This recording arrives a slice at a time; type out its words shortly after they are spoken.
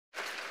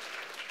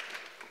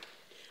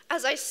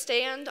As I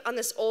stand on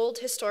this old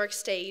historic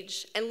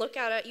stage and look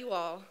out at you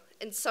all,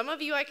 and some of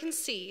you I can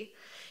see,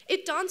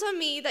 it dawns on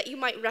me that you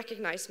might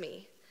recognize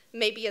me,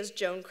 maybe as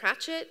Joan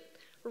Cratchit,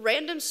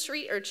 random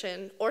street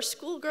urchin, or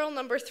schoolgirl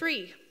number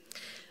 3.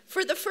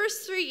 For the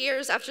first 3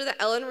 years after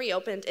the Ellen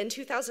reopened in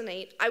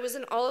 2008, I was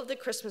in all of the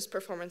Christmas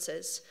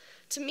performances.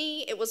 To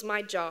me, it was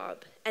my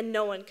job, and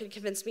no one could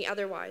convince me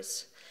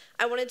otherwise.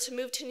 I wanted to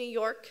move to New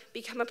York,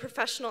 become a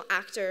professional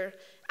actor,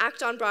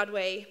 act on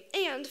Broadway,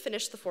 and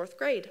finish the 4th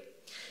grade.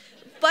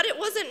 But it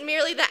wasn't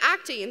merely the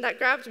acting that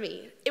grabbed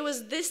me. It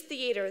was this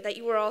theater that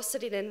you are all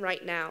sitting in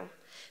right now.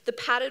 The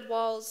padded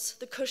walls,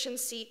 the cushioned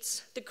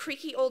seats, the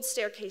creaky old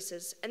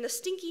staircases, and the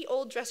stinky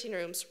old dressing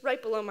rooms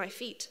right below my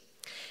feet.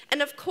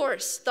 And of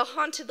course, the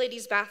haunted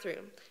ladies'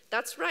 bathroom.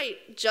 That's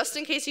right, just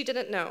in case you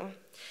didn't know.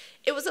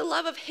 It was a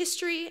love of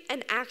history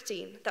and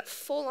acting that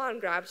full-on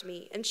grabbed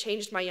me and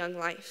changed my young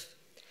life.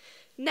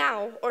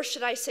 Now, or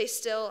should I say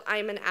still, I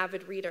am an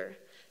avid reader,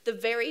 the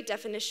very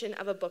definition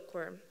of a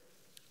bookworm.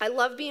 I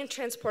love being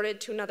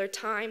transported to another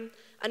time,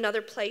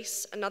 another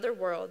place, another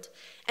world,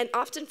 and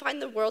often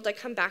find the world I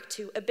come back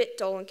to a bit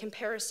dull in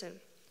comparison.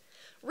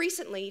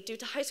 Recently, due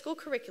to high school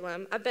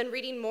curriculum, I've been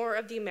reading more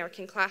of the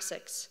American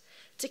classics.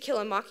 To Kill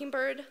a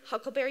Mockingbird,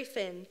 Huckleberry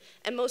Finn,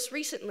 and most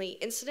recently,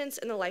 Incidents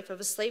in the Life of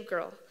a Slave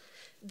Girl.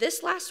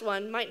 This last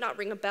one might not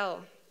ring a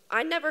bell.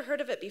 I never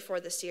heard of it before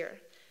this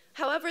year.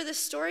 However, the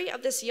story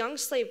of this young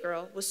slave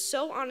girl was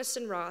so honest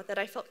and raw that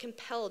I felt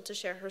compelled to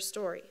share her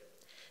story.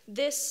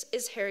 This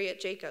is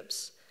Harriet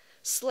Jacobs,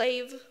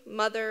 slave,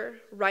 mother,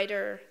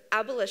 writer,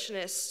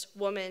 abolitionist,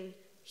 woman,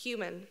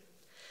 human.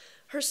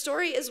 Her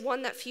story is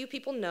one that few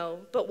people know,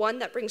 but one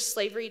that brings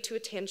slavery to a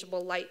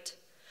tangible light.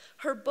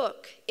 Her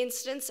book,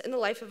 Incidents in the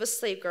Life of a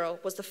Slave Girl,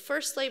 was the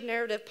first slave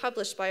narrative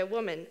published by a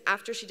woman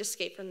after she'd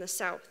escaped from the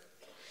South.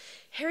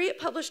 Harriet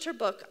published her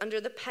book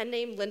under the pen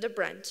name Linda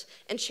Brent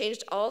and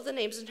changed all the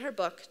names in her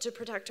book to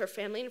protect her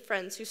family and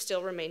friends who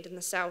still remained in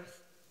the South.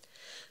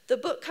 The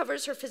book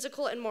covers her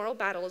physical and moral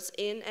battles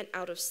in and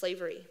out of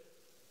slavery.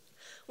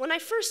 When I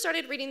first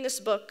started reading this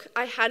book,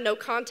 I had no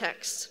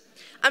context.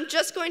 I'm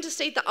just going to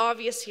state the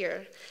obvious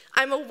here.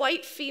 I'm a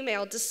white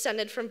female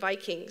descended from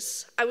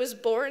Vikings. I was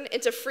born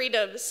into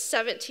freedom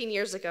 17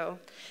 years ago.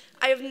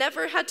 I have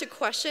never had to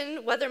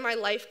question whether my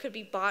life could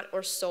be bought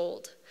or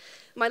sold.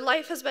 My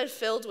life has been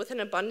filled with an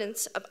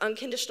abundance of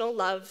unconditional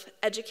love,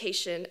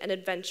 education, and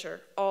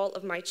adventure, all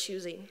of my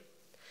choosing.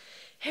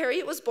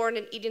 Harriet was born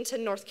in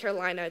Edenton, North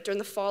Carolina during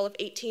the fall of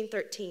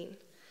 1813.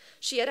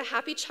 She had a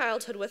happy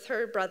childhood with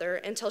her brother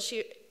until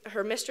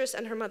her mistress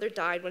and her mother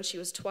died when she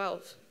was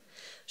 12.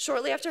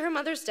 Shortly after her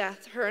mother's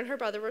death, her and her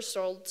brother were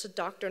sold to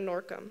Dr.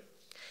 Norcom,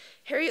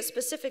 Harriet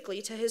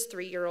specifically to his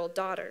 3-year-old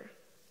daughter.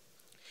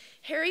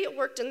 Harriet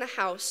worked in the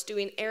house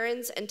doing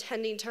errands and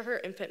tending to her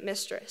infant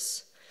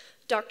mistress.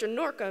 Dr.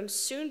 Norcom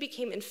soon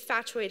became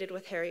infatuated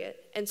with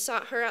Harriet and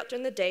sought her out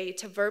during the day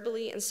to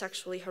verbally and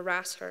sexually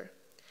harass her.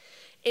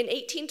 In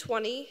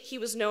 1820, he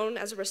was known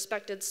as a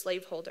respected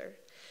slaveholder,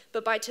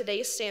 but by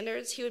today's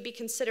standards, he would be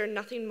considered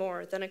nothing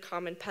more than a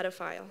common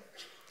pedophile.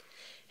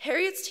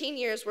 Harriet's teen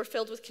years were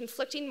filled with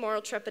conflicting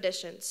moral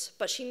trepidations,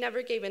 but she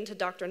never gave in to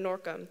Dr.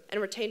 Norcom and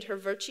retained her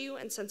virtue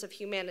and sense of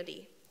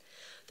humanity.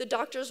 The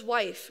doctor's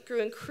wife grew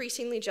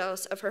increasingly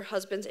jealous of her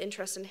husband's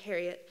interest in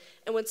Harriet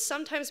and would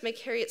sometimes make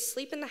Harriet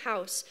sleep in the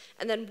house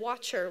and then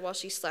watch her while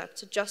she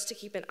slept just to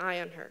keep an eye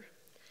on her.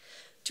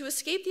 To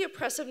escape the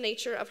oppressive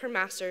nature of her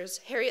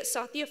masters, Harriet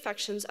sought the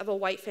affections of a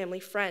white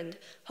family friend,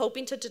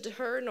 hoping to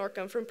deter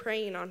Norcom from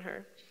preying on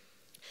her.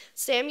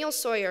 Samuel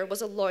Sawyer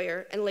was a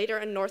lawyer and later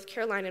a North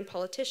Carolinian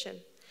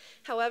politician.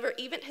 However,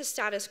 even his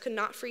status could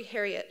not free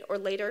Harriet or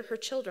later her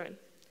children.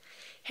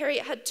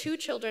 Harriet had 2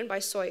 children by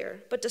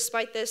Sawyer, but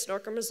despite this,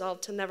 Norcom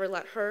resolved to never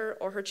let her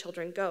or her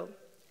children go.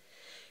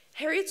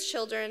 Harriet's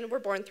children were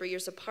born 3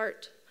 years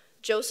apart,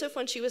 Joseph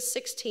when she was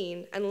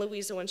 16 and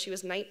Louisa when she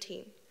was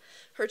 19.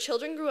 Her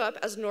children grew up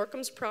as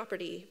Norcom's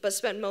property, but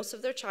spent most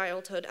of their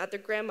childhood at their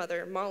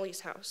grandmother,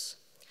 Molly's house.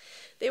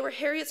 They were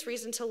Harriet's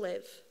reason to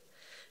live.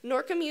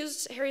 Norcom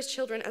used Harriet's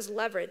children as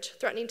leverage,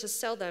 threatening to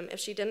sell them if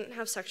she didn't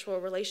have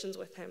sexual relations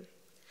with him.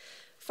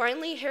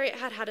 Finally, Harriet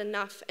had had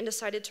enough and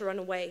decided to run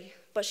away,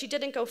 but she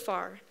didn't go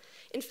far.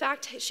 In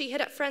fact, she hid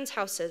at friends'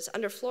 houses,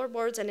 under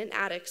floorboards and in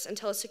attics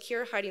until a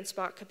secure hiding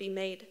spot could be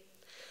made.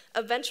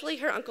 Eventually,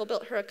 her uncle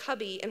built her a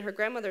cubby in her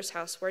grandmother's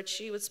house where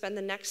she would spend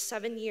the next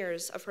 7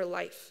 years of her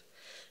life.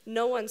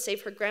 No one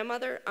save her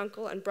grandmother,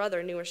 uncle, and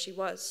brother knew where she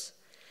was.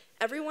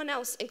 Everyone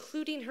else,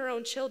 including her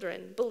own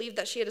children, believed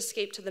that she had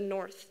escaped to the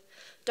north.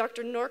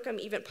 Dr. Norcom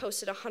even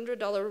posted a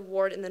 $100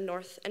 reward in the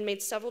north and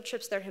made several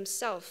trips there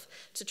himself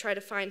to try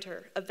to find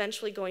her,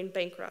 eventually going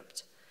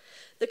bankrupt.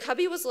 The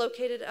cubby was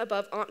located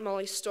above Aunt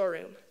Molly's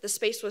storeroom. The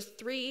space was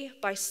 3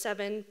 by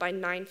 7 by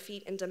 9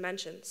 feet in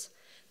dimensions.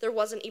 There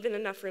wasn't even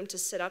enough room to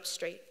sit up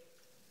straight.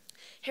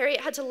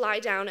 Harriet had to lie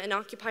down and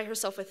occupy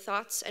herself with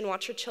thoughts and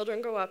watch her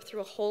children grow up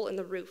through a hole in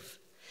the roof.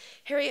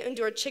 Harriet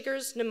endured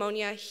chiggers,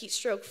 pneumonia, heat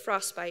stroke,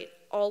 frostbite,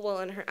 all while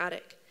in her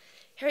attic.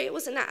 Harriet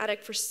was in that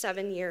attic for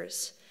 7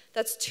 years.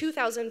 That's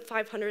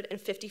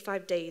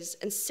 2,555 days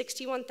and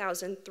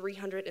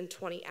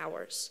 61,320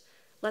 hours.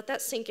 Let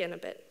that sink in a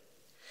bit.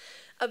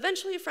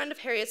 Eventually, a friend of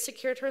Harriet's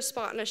secured her a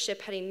spot on a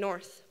ship heading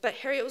north, but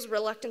Harriet was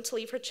reluctant to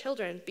leave her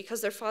children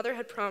because their father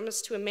had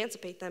promised to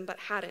emancipate them but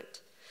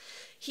hadn't.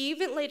 He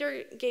even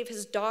later gave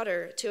his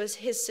daughter to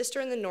his sister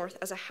in the north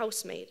as a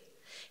housemaid.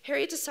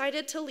 Harriet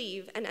decided to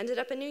leave and ended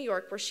up in New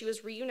York, where she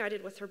was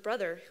reunited with her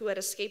brother, who had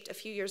escaped a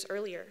few years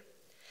earlier.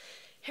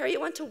 Harriet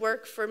went to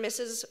work for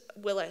Mrs.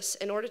 Willis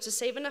in order to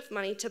save enough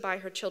money to buy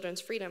her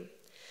children's freedom.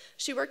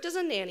 She worked as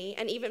a nanny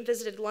and even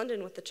visited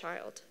London with the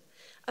child.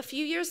 A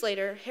few years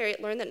later,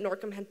 Harriet learned that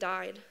Norcom had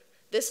died.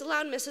 This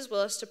allowed Mrs.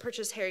 Willis to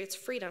purchase Harriet's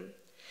freedom.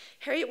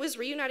 Harriet was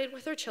reunited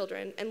with her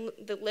children, and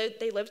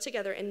they lived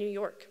together in New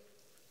York.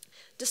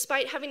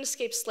 Despite having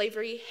escaped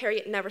slavery,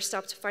 Harriet never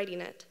stopped fighting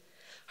it.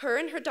 Her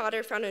and her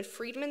daughter founded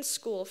Freedmen's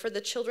School for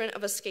the children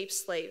of escaped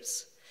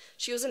slaves.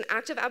 She was an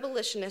active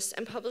abolitionist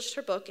and published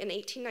her book in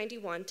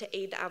 1891 to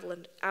aid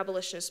the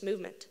abolitionist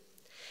movement.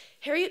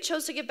 Harriet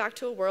chose to give back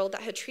to a world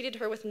that had treated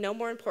her with no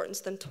more importance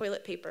than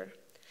toilet paper.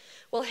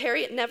 While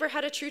Harriet never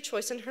had a true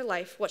choice in her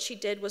life, what she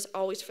did was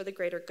always for the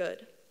greater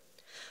good.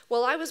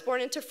 While I was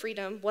born into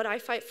freedom, what I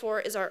fight for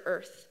is our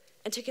earth,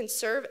 and to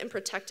conserve and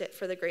protect it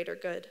for the greater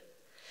good.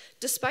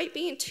 Despite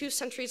being 2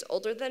 centuries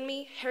older than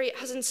me, Harriet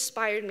has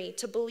inspired me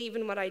to believe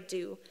in what I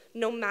do,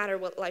 no matter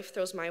what life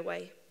throws my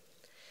way.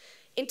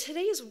 In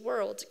today's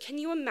world, can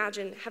you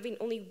imagine having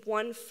only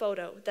one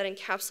photo that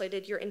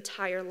encapsulated your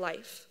entire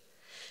life?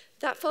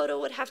 That photo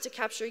would have to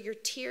capture your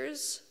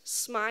tears,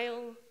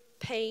 smile,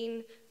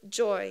 pain,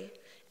 joy,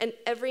 and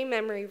every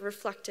memory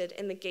reflected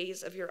in the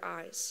gaze of your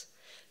eyes.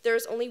 There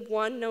is only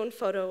one known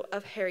photo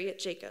of Harriet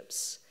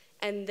Jacobs,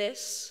 and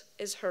this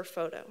is her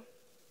photo.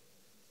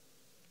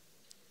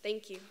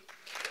 Thank you.